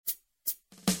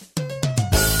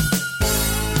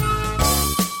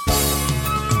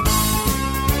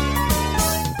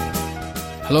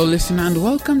Hello listener and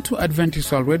welcome to Adventist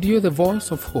World Radio, the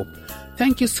voice of hope.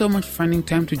 Thank you so much for finding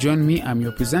time to join me. I'm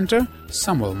your presenter,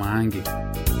 Samuel Maangi.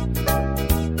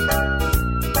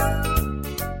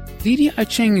 Lydia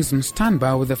Acheng is on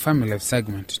standby with the Family Life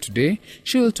segment. Today,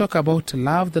 she will talk about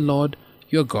Love the Lord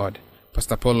your God.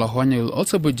 Pastor Paul Lahonya will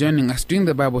also be joining us during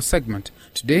the Bible segment.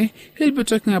 Today, he'll be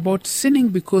talking about sinning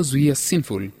because we are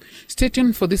sinful. Stay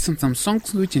tuned for this and some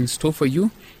songs which in store for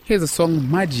you. Here's the song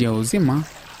Maji ya Uzima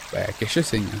by Acacia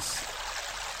Singers.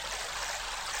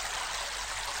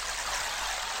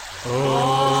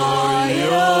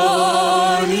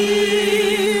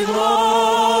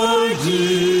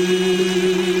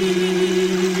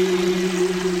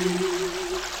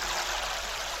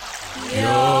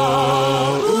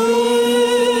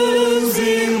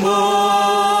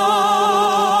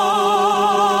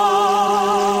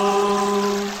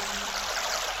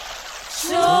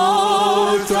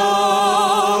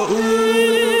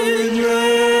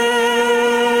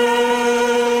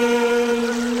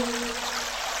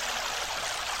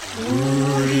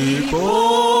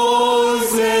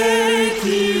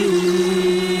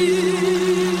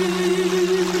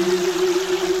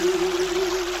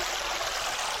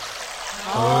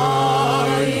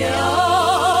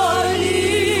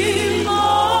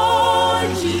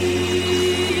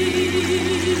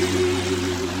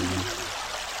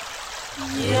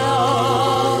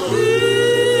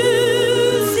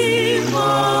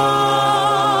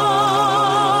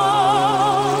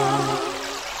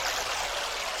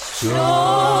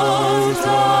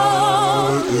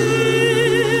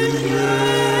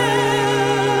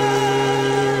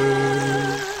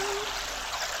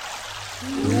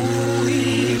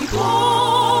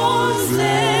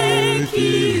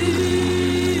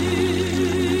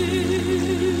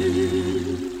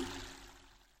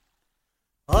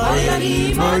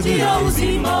 Maji ya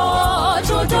uzima,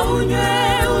 chota unywe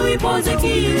uipoze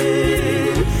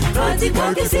kiu,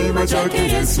 katika kisima chake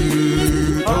Yesu,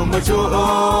 ambacho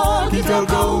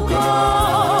kitakauka,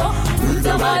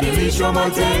 utabadilishwa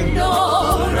matendo,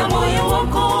 na moyo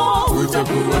wako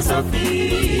utakuwa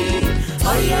safi.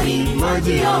 Haya ni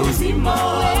maji ya uzima,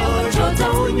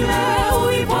 chota unywe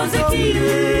uipoze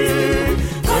kiu,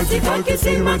 katika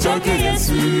kisima chake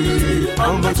Yesu,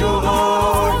 ambacho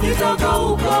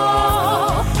kitakauka,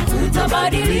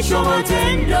 utabadilishwa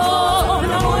matendo,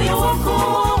 na moyo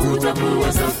wako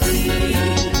utakuwa safi.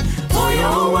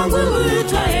 Moyo wangu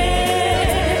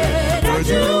utae,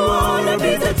 najua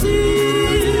napita tu,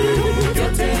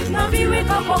 yote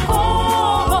naviweka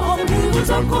kwako, nguvu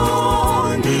zako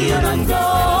ndiyo nanga.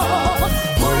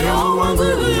 Moyo wangu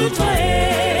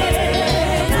utae,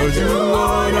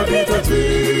 najua napita tu,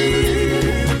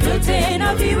 yote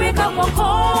naviweka kwako,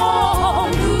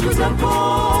 nguvu zako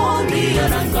ndiyo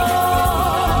nanga.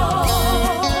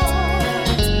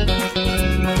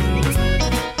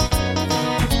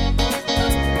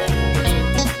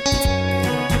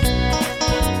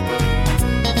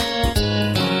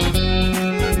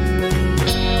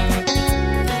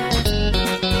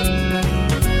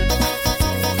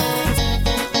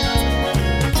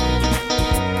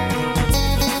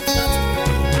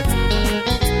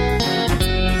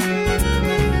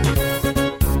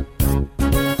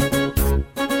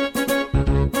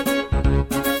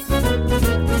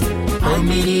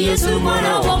 Amini Yesu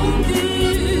mwana wa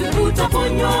Mungu,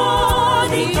 utaponywa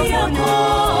dhidi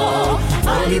yako.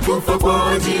 Alikufa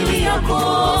kwa ajili yako,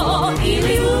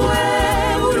 ili uwe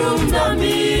huru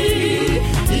mdhambi.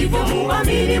 Hivyo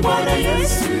muamini Bwana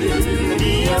Yesu,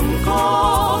 ndiye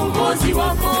mkombozi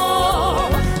wako.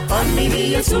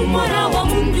 Amini Yesu mwana wa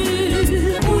Mungu,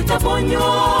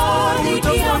 utaponywa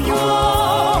dhidi yako.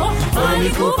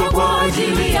 Alikufa kwa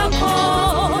ajili yako,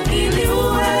 ili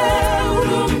uwe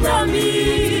huru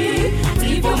mdhambi.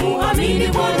 Hivyo muamini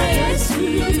Bwana Yesu,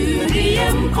 ndiye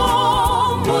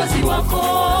mkombozi wako.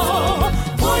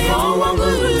 Moyo wangu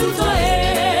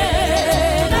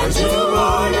utae,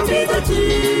 najua napita tu,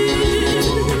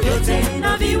 yote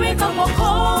naviweka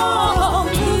kwako,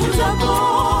 nguvu zako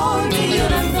ndiyo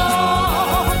nanga.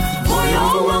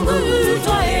 Moyo wangu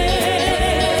utae,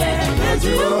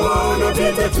 najua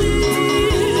napita tu,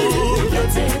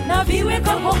 yote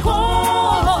naviweka kwako,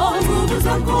 nguvu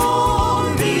zako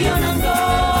ndiyo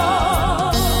nanga.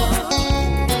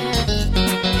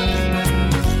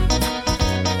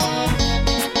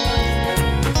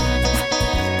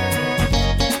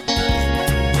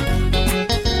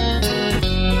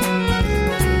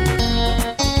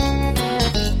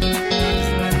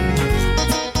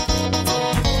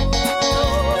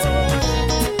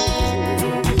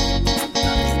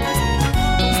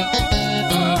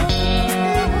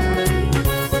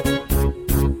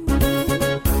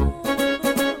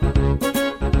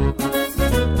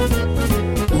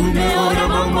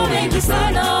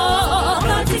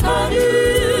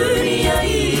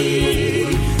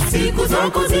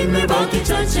 zako zimebaki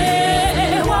chache,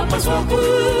 wapaswa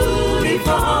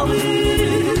kulifahamu.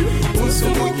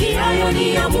 Usumbukiayo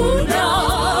ni ya muda,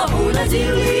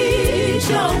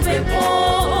 unajilisha upepo.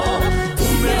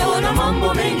 Umeona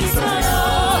mambo mengi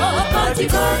sana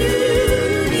katika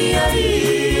dunia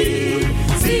hii,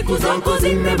 siku zako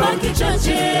zimebaki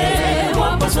chache,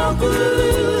 wapaswa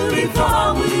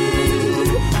kulifahamu.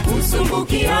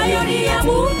 Usumbukiayo ni ya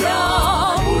muda,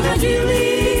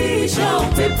 unajilisha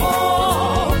upepo.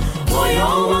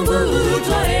 Moyo wangu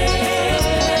utoe,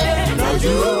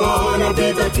 najua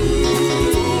napita tu,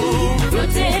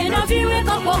 yote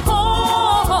naviweka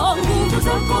kwako, nguvu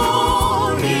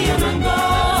zako ndiyo nanga.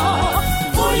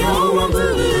 Moyo wangu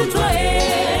utoe,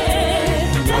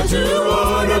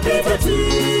 najua napita tu,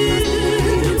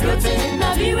 yote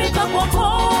naviweka kwako,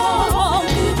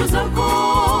 nguvu zako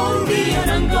ndiyo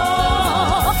nanga.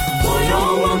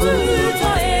 Moyo wangu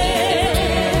utoe,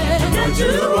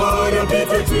 najua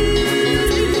napita tu,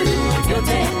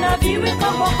 yote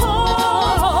naviweka kwako,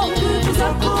 nguvu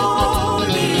zako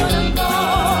ndiyo nanga.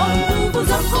 Nguvu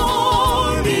zako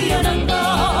ndiyo nanga,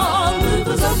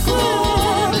 nguvu zako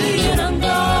ndiyo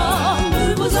nanga,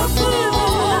 nguvu zako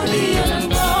ndiyo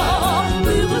nanga,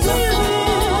 nguvu zako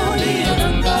ndiyo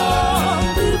nanga,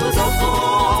 nguvu zako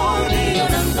ndiyo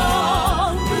nanga,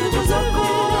 nguvu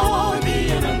zako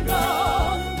ndiyo nanga,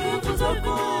 nguvu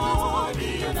zako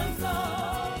ndiyo nanga.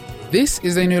 This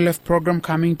is the New Life program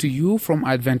coming to you from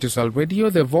Adventist World Radio,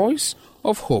 the voice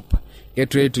of hope.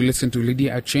 Get ready to listen to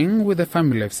Lydia Acheng with the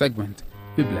Family Life segment.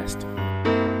 Be blessed.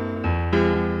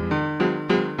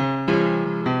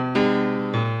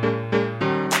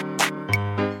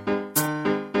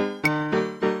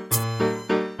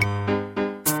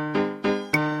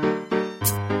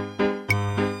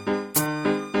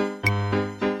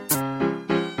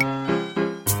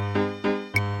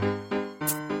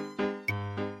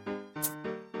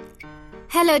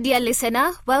 Hello, dear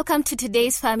listener. Welcome to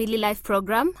today's Family Life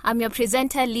program. I'm your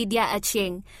presenter, Lydia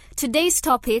Acheng. Today's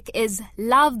topic is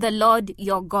Love the Lord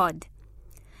your God.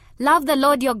 Love the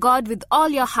Lord your God with all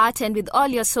your heart and with all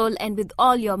your soul and with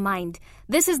all your mind.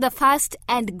 This is the first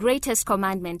and greatest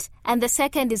commandment. And the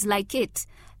second is like it.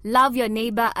 Love your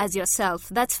neighbor as yourself.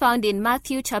 That's found in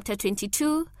Matthew chapter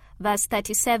 22, verse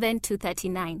 37 to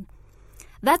 39.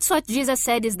 That's what Jesus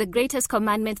said is the greatest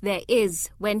commandment there is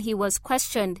when he was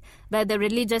questioned by the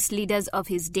religious leaders of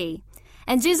his day.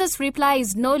 And Jesus' reply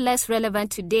is no less relevant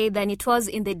today than it was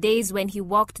in the days when he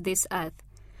walked this earth.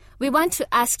 We want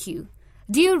to ask you,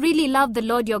 do you really love the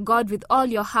Lord your God with all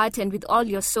your heart and with all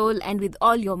your soul and with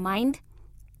all your mind?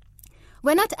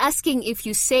 We're not asking if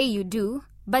you say you do,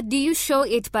 but do you show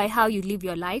it by how you live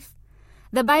your life?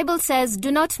 The Bible says,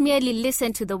 do not merely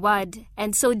listen to the word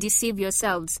and so deceive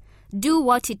yourselves. Do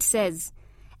what it says.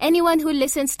 Anyone who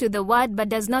listens to the word but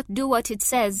does not do what it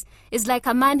says is like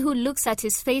a man who looks at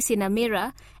his face in a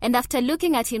mirror and after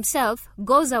looking at himself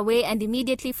goes away and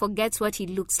immediately forgets what he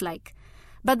looks like.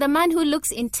 But the man who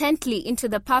looks intently into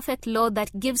the perfect law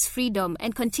that gives freedom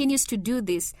and continues to do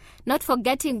this, not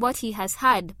forgetting what he has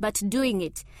heard but doing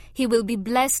it, he will be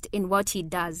blessed in what he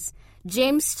does.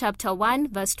 James chapter 1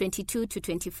 verse 22 to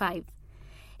 25.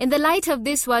 In the light of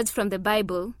these words from the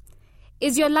Bible,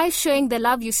 is your life showing the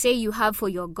love you say you have for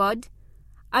your God?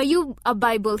 Are you a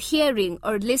Bible-hearing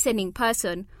or listening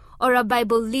person or a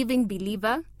Bible-living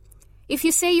believer? If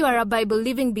you say you are a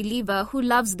Bible-living believer who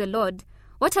loves the Lord,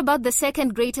 what about the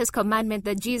second greatest commandment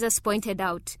that Jesus pointed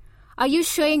out? Are you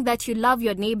showing that you love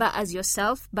your neighbor as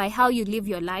yourself by how you live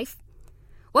your life?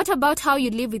 What about how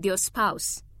you live with your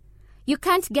spouse? You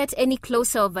can't get any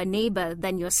closer of a neighbor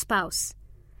than your spouse.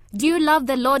 Do you love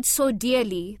the Lord so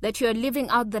dearly that you are living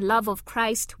out the love of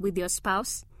Christ with your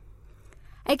spouse?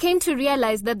 I came to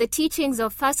realize that the teachings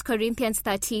of 1 Corinthians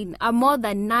 13 are more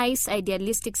than nice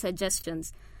idealistic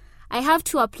suggestions. I have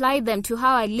to apply them to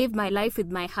how I live my life with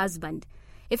my husband.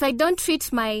 If I don't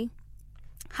treat my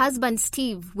husband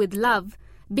Steve with love,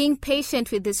 being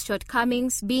patient with his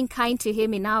shortcomings, being kind to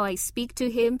him in how I speak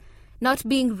to him, not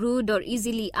being rude or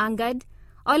easily angered,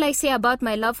 all I say about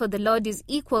my love for the Lord is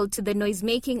equal to the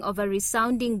noise-making of a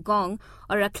resounding gong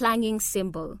or a clanging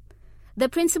cymbal. The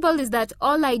principle is that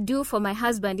all I do for my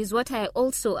husband is what I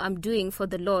also am doing for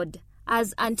the Lord,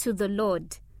 as unto the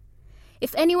Lord.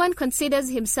 If anyone considers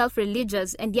himself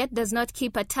religious and yet does not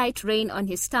keep a tight rein on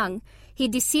his tongue, he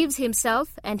deceives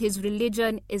himself and his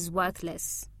religion is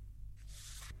worthless.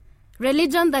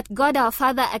 Religion that God our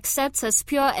Father accepts as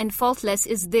pure and faultless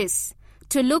is this: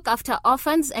 to look after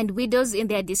orphans and widows in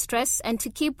their distress and to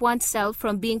keep oneself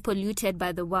from being polluted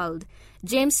by the world.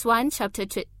 James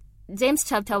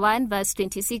chapter 1, verse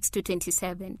 26 to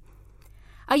 27.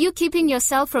 Are you keeping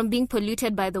yourself from being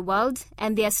polluted by the world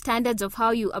and their standards of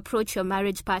how you approach your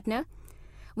marriage partner?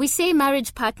 We say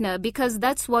marriage partner because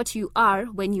that's what you are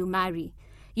when you marry.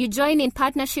 You join in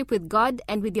partnership with God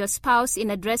and with your spouse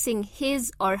in addressing his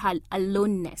or her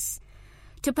aloneness.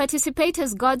 To participate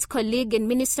as God's colleague in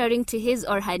ministering to his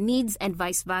or her needs and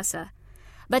vice versa.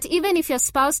 But even if your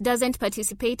spouse doesn't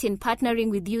participate in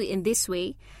partnering with you in this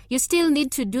way, you still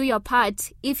need to do your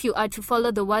part if you are to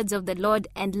follow the words of the Lord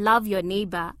and love your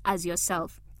neighbor as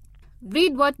yourself.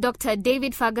 Read what Dr.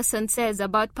 David Ferguson says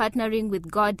about partnering with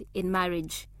God in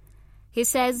marriage. He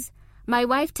says, "My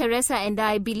wife Teresa and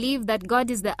I believe that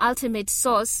God is the ultimate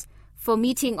source for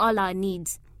meeting all our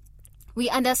needs. We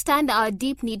understand our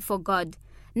deep need for God.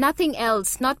 Nothing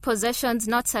else, not possessions,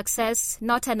 not success,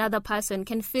 not another person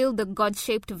can fill the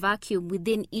God-shaped vacuum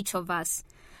within each of us.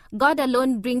 God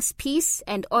alone brings peace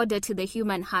and order to the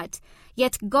human heart.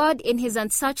 Yet God, in his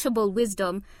unsearchable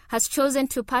wisdom, has chosen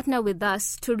to partner with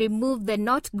us to remove the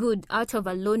not good out of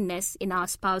aloneness in our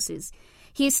spouses.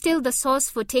 He is still the source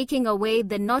for taking away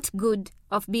the not good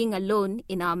of being alone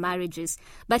in our marriages,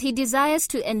 but he desires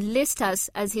to enlist us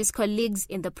as his colleagues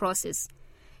in the process.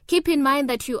 Keep in mind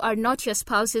that you are not your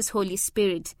spouse's Holy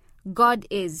Spirit. God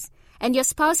is. And your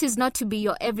spouse is not to be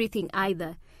your everything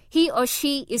either. He or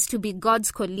she is to be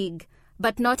God's colleague,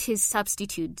 but not his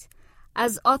substitute.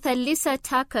 As author Lisa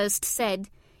Turkhurst said,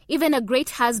 even a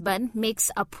great husband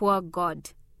makes a poor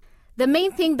God. The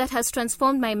main thing that has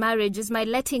transformed my marriage is my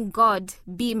letting God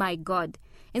be my God.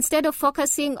 Instead of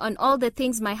focusing on all the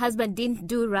things my husband didn't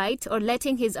do right or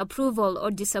letting his approval or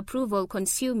disapproval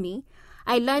consume me,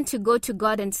 I learned to go to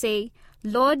God and say,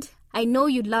 Lord, I know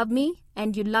you love me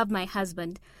and you love my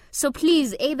husband. So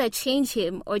please either change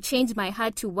him or change my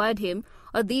heart toward him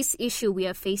or this issue we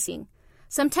are facing.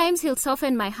 Sometimes he'll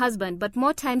soften my husband, but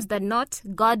more times than not,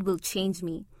 God will change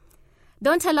me.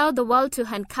 Don't allow the world to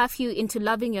handcuff you into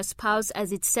loving your spouse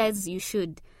as it says you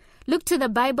should. Look to the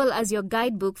Bible as your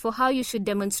guidebook for how you should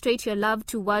demonstrate your love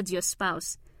towards your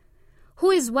spouse. Who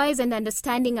is wise and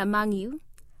understanding among you?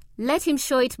 Let him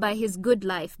show it by his good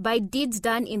life, by deeds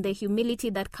done in the humility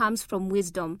that comes from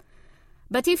wisdom.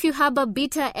 But if you harbor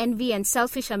bitter envy and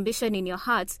selfish ambition in your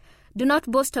hearts, do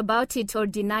not boast about it or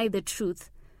deny the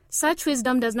truth. Such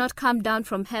wisdom does not come down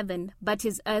from heaven, but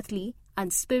is earthly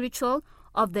and spiritual,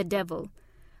 of the devil.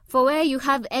 For where you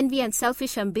have envy and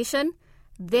selfish ambition,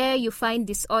 there you find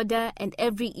disorder and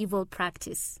every evil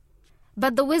practice.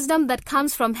 But the wisdom that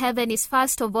comes from heaven is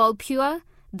first of all pure,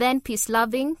 then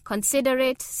peace-loving,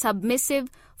 considerate,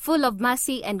 submissive, full of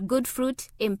mercy and good fruit,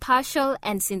 impartial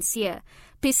and sincere.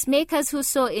 Peacemakers who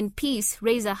sow in peace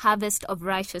raise a harvest of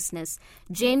righteousness.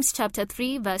 James chapter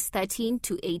 3, verse 13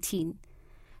 to 18.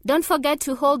 Don't forget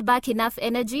to hold back enough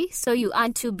energy so you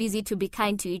aren't too busy to be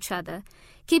kind to each other.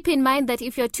 Keep in mind that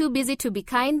if you're too busy to be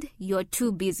kind, you're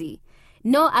too busy.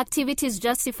 No activities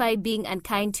justify being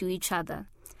unkind to each other.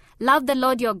 Love the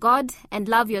Lord your God and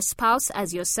love your spouse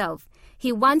as yourself.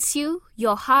 He wants you,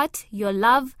 your heart, your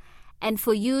love, and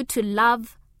for you to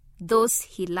love those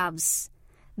he loves.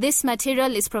 This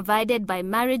material is provided by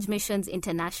Marriage Missions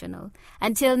International.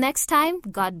 Until next time,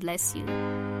 God bless you.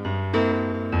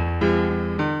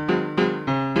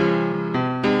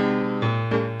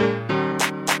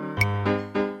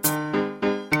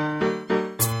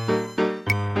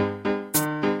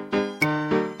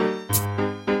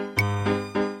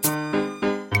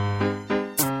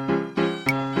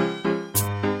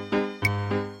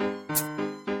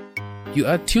 You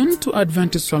are tuned to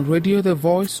Adventist World Radio, the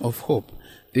voice of hope.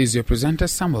 This is your presenter,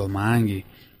 Samuel Maangi.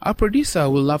 Our producer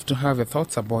will love to have your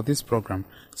thoughts about this program.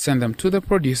 Send them to the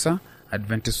producer,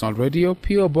 Adventist World Radio,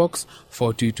 P.O. Box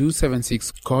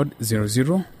 42276, code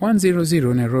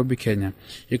 00100, Nairobi, Kenya.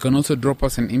 You can also drop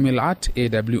us an email at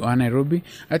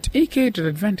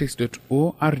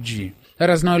awrnairobi@ak.adventist.org. Let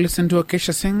us now listen to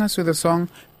Acacia Singers with the song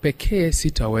Pekee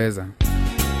Sitaweza.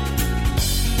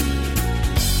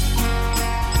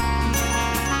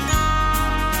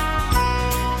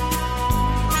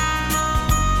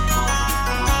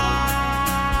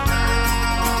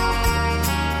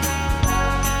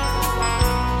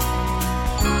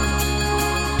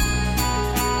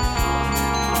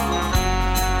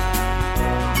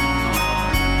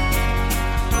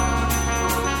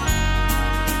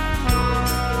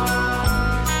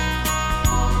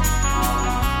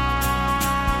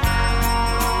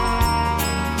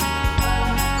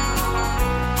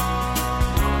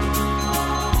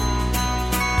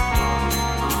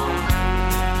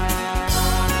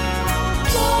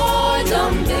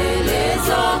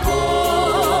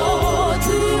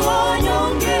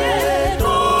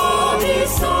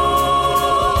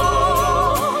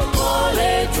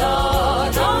 Waleta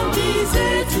dhambi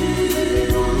zetu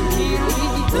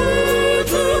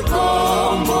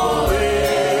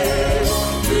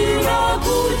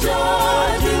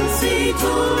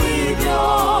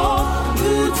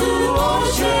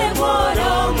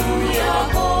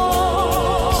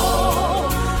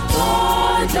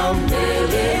twaja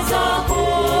mbele zako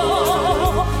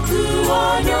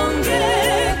tuwanyonge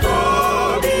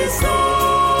kabisa,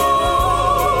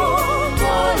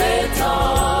 twaleta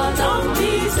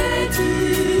dhambi zetu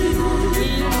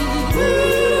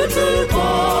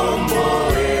utukomboe,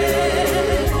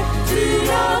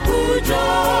 tunakuja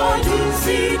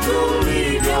jinsi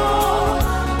tulivyo,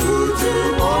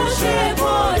 utuoshe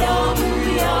kwa damu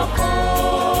yako.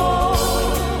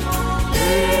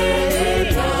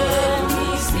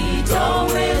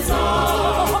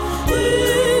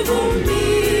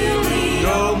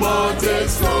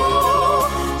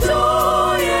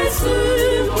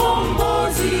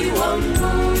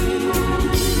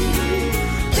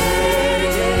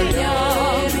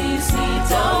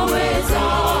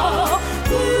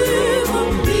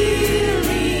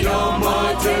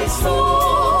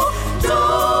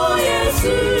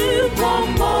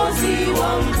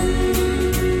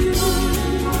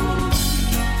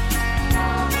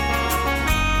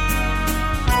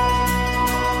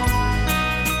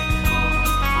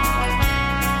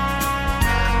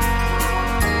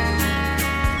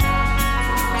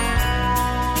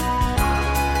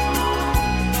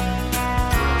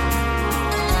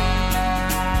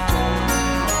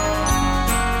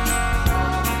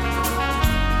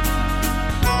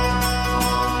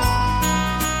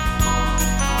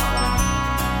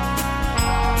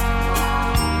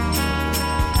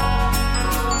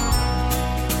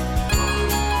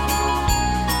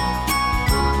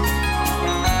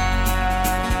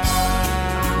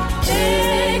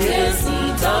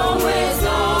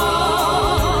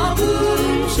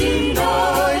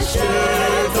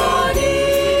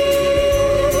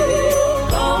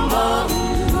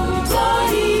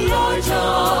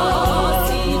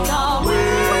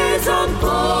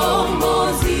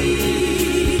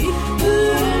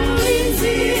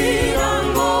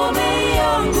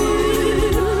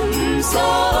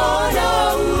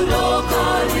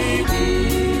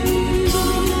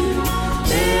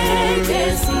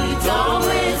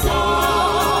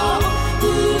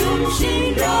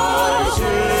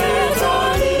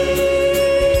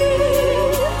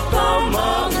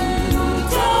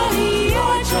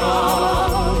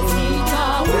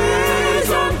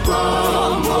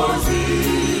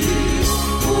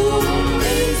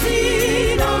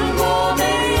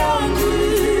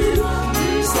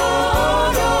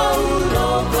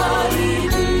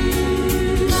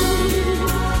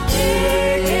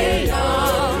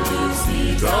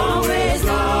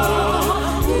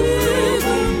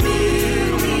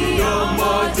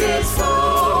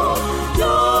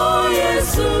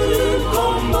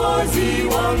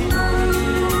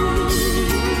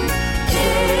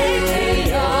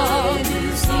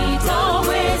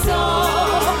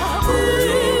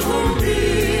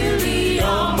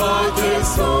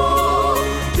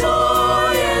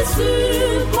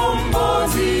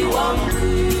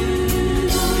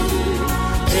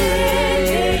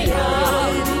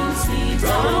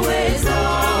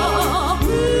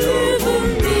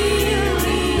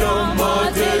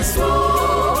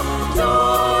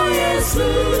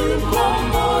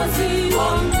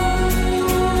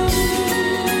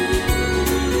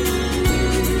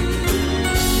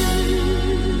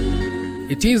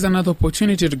 It is another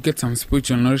opportunity to get some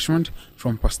spiritual nourishment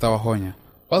from Pastor Wahonya.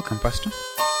 Welcome, Pastor.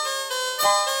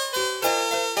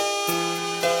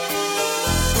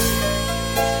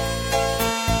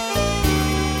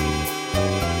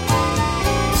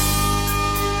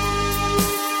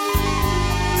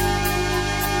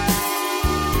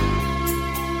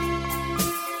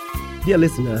 Dear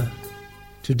listener,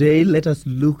 today let us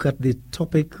look at the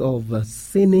topic of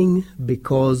sinning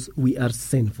because we are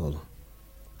sinful.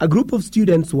 A group of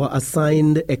students were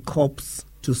assigned a corpse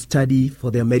to study for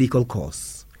their medical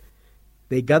course.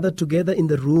 They gathered together in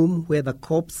the room where the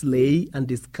corpse lay and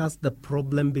discussed the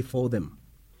problem before them.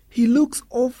 "He looks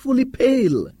awfully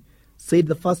pale," said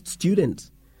the first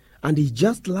student, "and he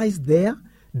just lies there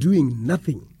doing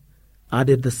nothing,"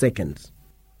 added the second.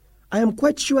 "I am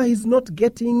quite sure he's not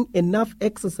getting enough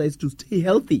exercise to stay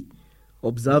healthy,"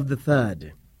 observed the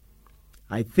third.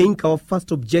 "I think our first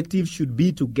objective should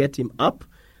be to get him up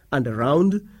and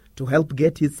around to help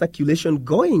get his circulation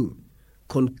going,"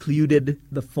 concluded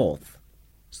the fourth.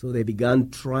 So they began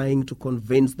trying to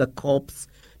convince the corpse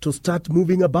to start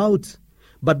moving about,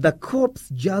 but the corpse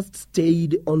just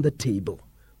stayed on the table,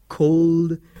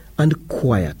 cold and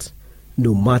quiet,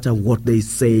 no matter what they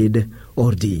said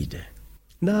or did.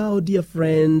 Now, dear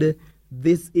friend,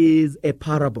 this is a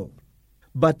parable,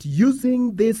 but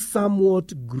using this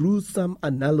somewhat gruesome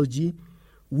analogy,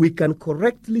 we can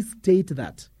correctly state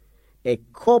that a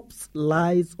corpse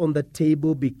lies on the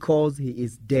table because he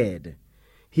is dead.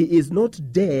 He is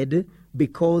not dead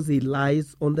because he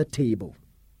lies on the table.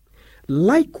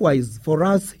 Likewise, for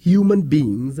us human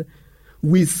beings,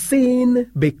 we sin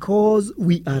because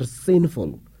we are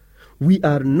sinful. We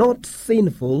are not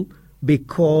sinful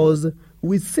because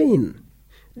we sin.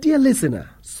 Dear listener,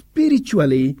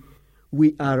 spiritually,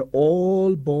 we are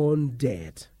all born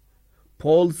dead.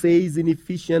 Paul says in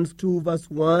Ephesians 2 verse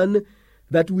 1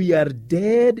 that we are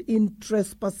dead in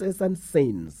trespasses and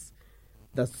sins.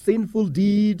 The sinful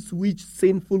deeds which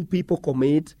sinful people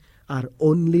commit are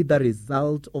only the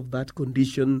result of that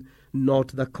condition, not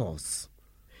the cause.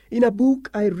 In a book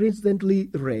I recently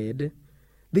read,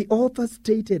 the author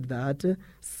stated that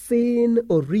sin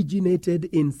originated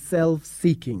in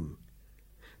self-seeking.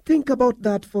 Think about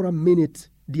that for a minute,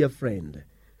 dear friend.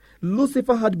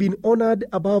 Lucifer had been honored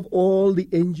above all the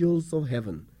angels of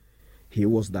heaven. He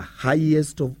was the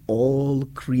highest of all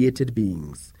created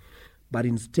beings. But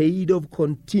instead of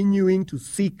continuing to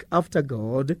seek after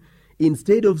God,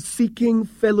 instead of seeking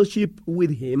fellowship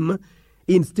with Him,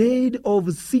 instead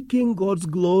of seeking God's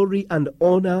glory and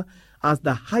honor as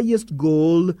the highest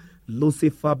goal,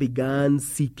 Lucifer began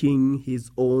seeking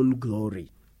his own glory.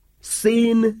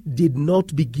 Sin did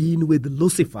not begin with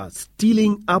Lucifer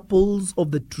stealing apples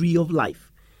of the tree of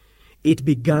life. It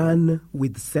began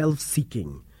with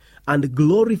self-seeking and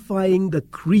glorifying the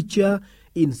creature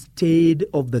instead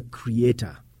of the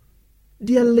Creator.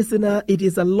 Dear listener, it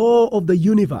is a law of the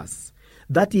universe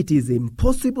that it is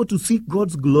impossible to seek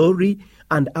God's glory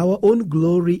and our own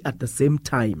glory at the same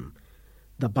time.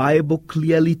 The Bible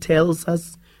clearly tells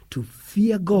us to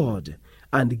fear God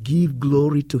and give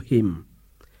glory to Him.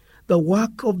 The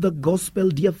work of the gospel,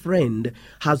 dear friend,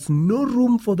 has no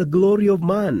room for the glory of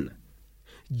man.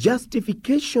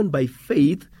 Justification by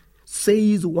faith,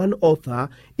 says one author,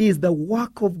 is the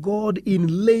work of God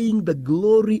in laying the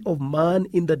glory of man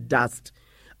in the dust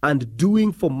and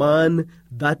doing for man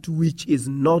that which is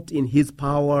not in his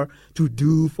power to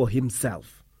do for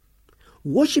himself.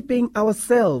 Worshipping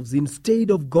ourselves instead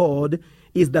of God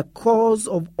is the cause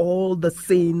of all the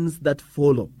sins that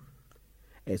follow.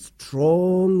 A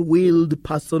strong-willed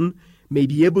person may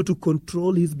be able to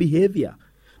control his behavior,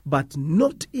 but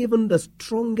not even the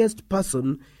strongest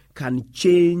person can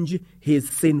change his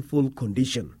sinful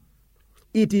condition.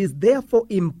 It is therefore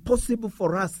impossible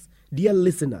for us, dear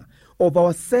listener, of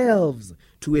ourselves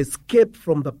to escape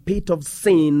from the pit of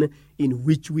sin in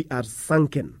which we are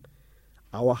sunken.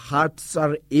 Our hearts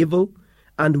are evil,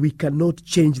 and we cannot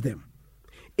change them.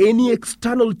 Any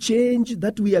external change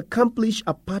that we accomplish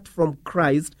apart from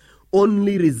Christ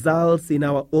only results in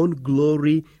our own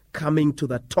glory coming to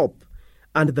the top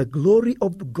and the glory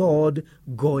of God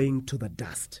going to the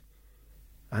dust.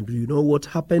 And do you know what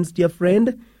happens, dear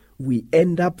friend? We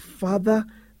end up further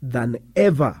than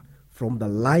ever from the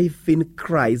life in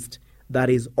Christ that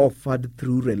is offered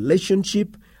through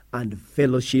relationship and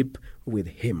fellowship with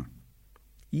Him.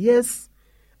 Yes,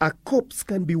 a corpse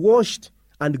can be washed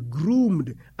and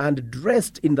groomed and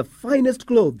dressed in the finest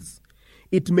clothes.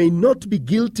 It may not be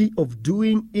guilty of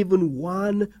doing even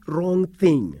one wrong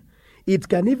thing. It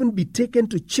can even be taken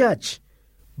to church,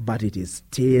 but it is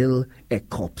still a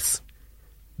corpse.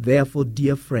 Therefore,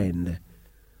 dear friend,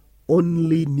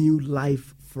 only new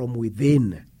life from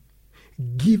within,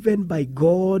 given by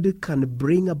God, can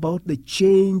bring about the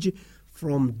change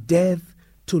from death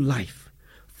to life,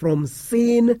 from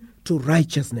sin to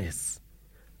righteousness.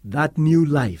 That new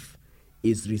life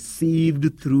is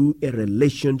received through a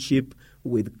relationship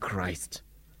with Christ.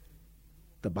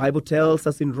 The Bible tells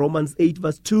us in Romans 8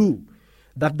 verse 2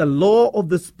 that the law of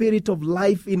the Spirit of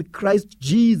life in Christ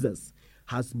Jesus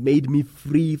has made me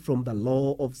free from the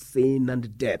law of sin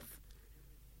and death.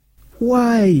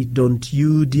 Why don't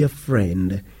you, dear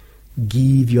friend,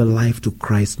 give your life to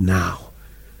Christ now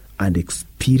and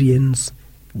experience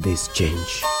this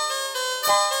change?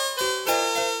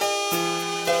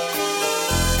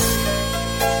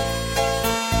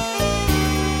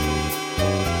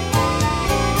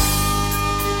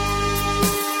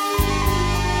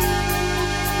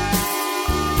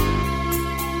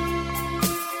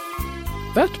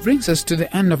 That brings us to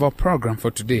the end of our program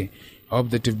for today. I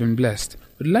hope that you've been blessed.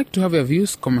 We'd like to have your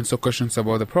views, comments or questions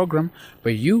about the program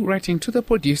by you writing to the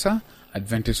producer,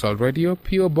 Adventist World Radio,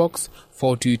 PO Box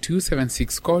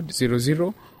 42276, code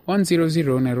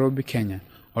 00100, Nairobi, Kenya,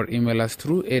 or email us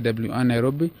through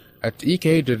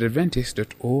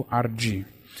awrnairobi@ek.adventist.org.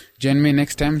 Join me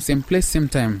next time, same place, same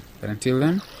time. But until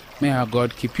then, may our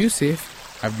God keep you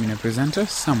safe. I've been a presenter,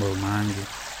 Samuel Maangi.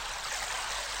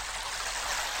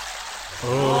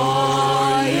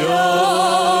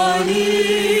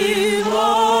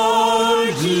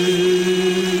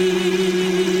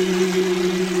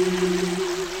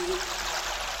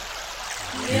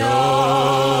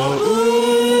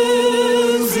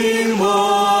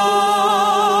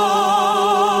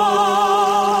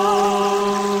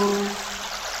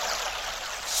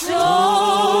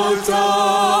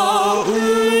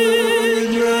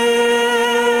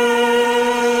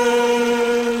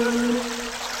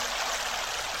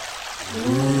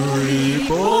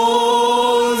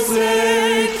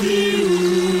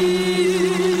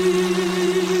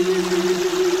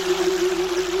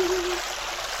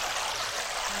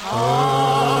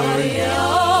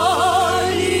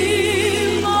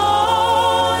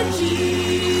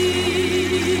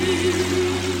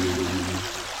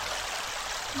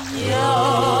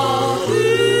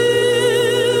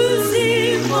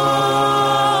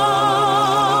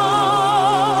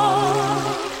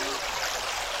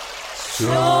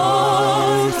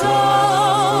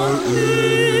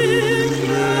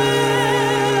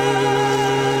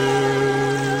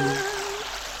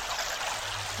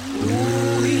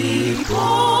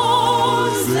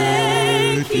 uipoze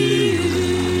kiu.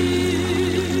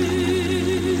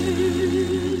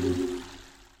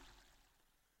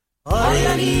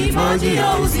 Haya ni maji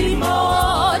ya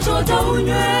uzima, chota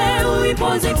unywe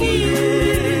uipoze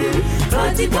kiu.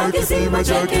 Katika kisima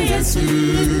chake Yesu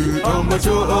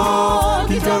ambacho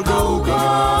kitakauka,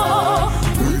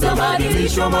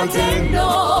 utabadilishwa matendo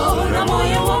na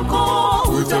moyo wako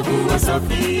utakuwa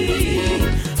safi.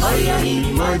 Haya ni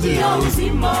maji ya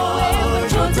uzima,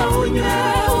 chota unywe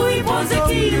uipoze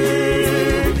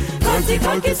kiu.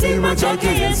 Katika kisima chake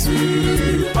Yesu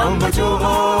ambacho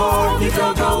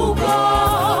kitakauka,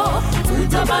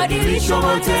 utabadilishwa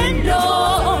matendo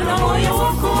na moyo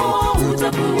wako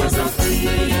utakuwa safi.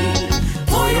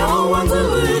 Moyo wangu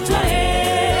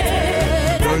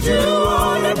utwae,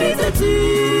 najua napita tu,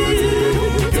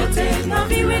 yote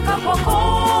naviweka kwako,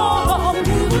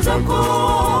 nguvu zako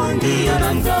ndiyo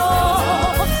nanga.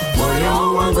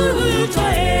 Moyo wangu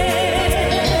utwae,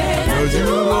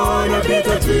 najua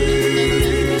napita tu,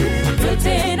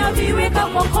 yote naviweka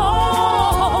kwako,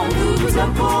 nguvu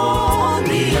zako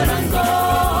ndiyo nanga.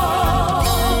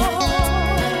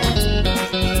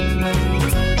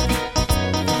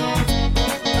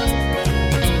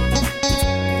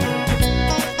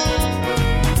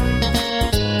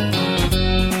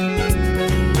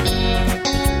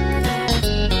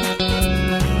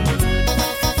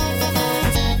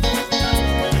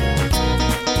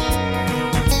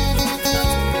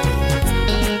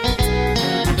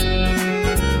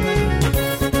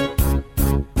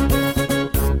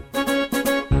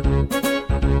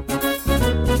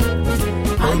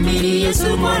 Amini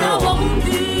Yesu mwana wa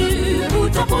Mungu,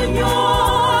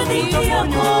 utaponywa dhidi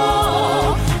yako.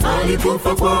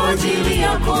 Alikufa kwa ajili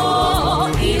yako,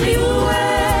 ili uwe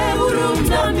huru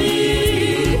mdhambi.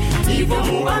 Hivyo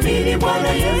muamini Bwana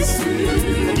Yesu,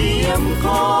 ndiye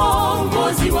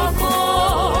mkombozi wako.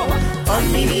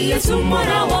 Amini Yesu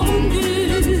mwana wa Mungu,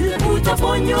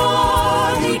 utaponywa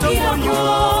dhidi yako.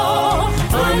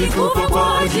 Alikufa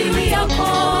kwa ajili yako,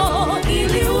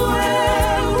 ili uwe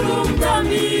huru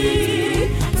mdhambi.